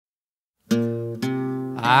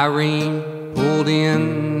Irene pulled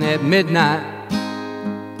in at midnight,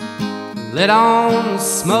 lit on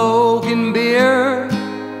smoke and beer,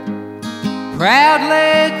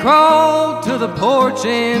 proudly crawled to the porch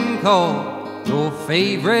and called, "Your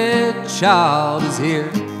favorite child is here."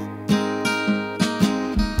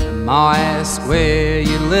 And Ma asked, "Where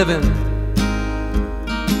you living?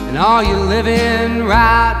 And are you living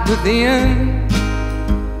right within?"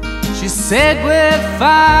 She said with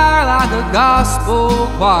fire like a gospel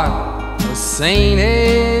choir, a saint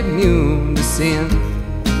immune to sin.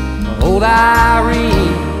 Old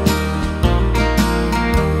Irene,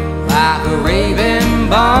 like a raving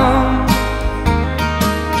bomb,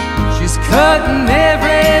 she's cutting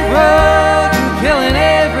every rug and killing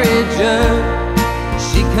every judge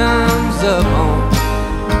she comes up on.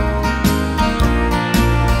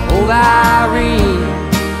 Old Irene,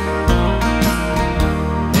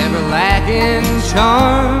 never lacking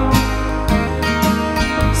charm,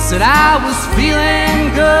 said I was feeling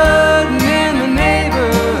good and in the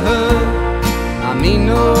neighborhood I mean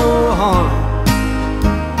no harm.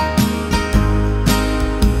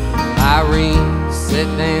 Irene sat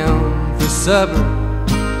down for supper,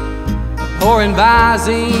 pouring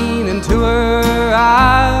Visine into her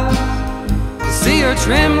eyes. To see her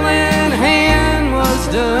trembling hand was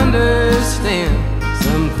to understand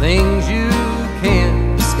some things you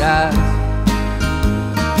can't disguise.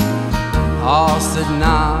 Paul said,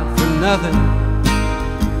 "Not for nothing,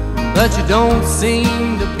 but you don't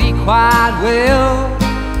seem to be quite well."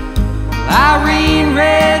 Irene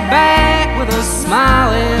read back with a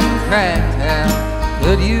smiling crack, "How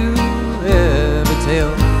could you ever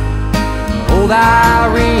tell?" Old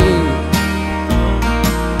Irene,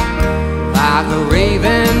 like a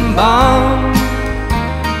raving bomb,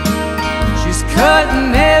 she's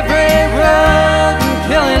cutting every rug and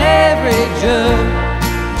killing every jug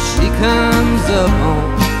she comes up on.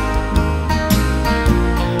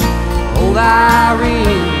 Old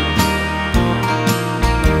Irene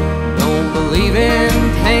don't believe in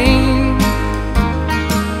pain.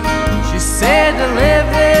 She said to live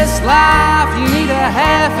this life you need a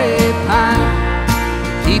half a pint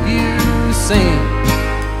to keep you sane.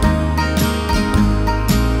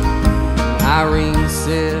 Irene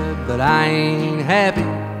said, "But I ain't happy.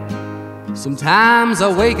 Sometimes I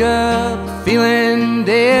wake up feeling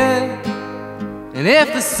dead, and if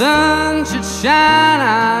the sun should shine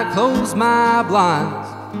I close my blinds,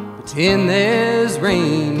 pretend there's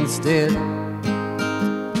rain instead."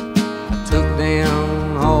 I took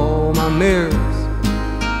down all my mirrors,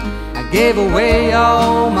 I gave away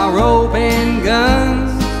all my rope and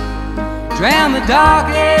guns, drowned the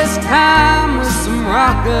darkest time with some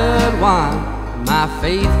rock good wine, my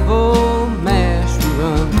faithful mash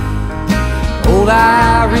run. Old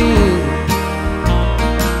Irene,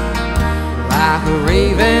 like a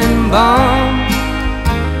raving bomb,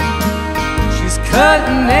 she's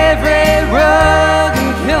cutting every rug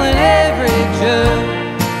and killing every jug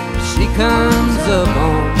she comes up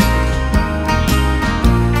on.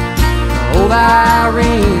 Old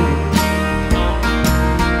Irene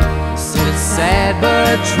said it's sad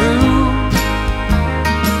but true,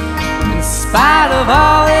 in spite of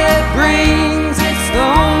all it brings, it's the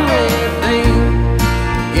only thing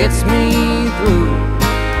gets me through.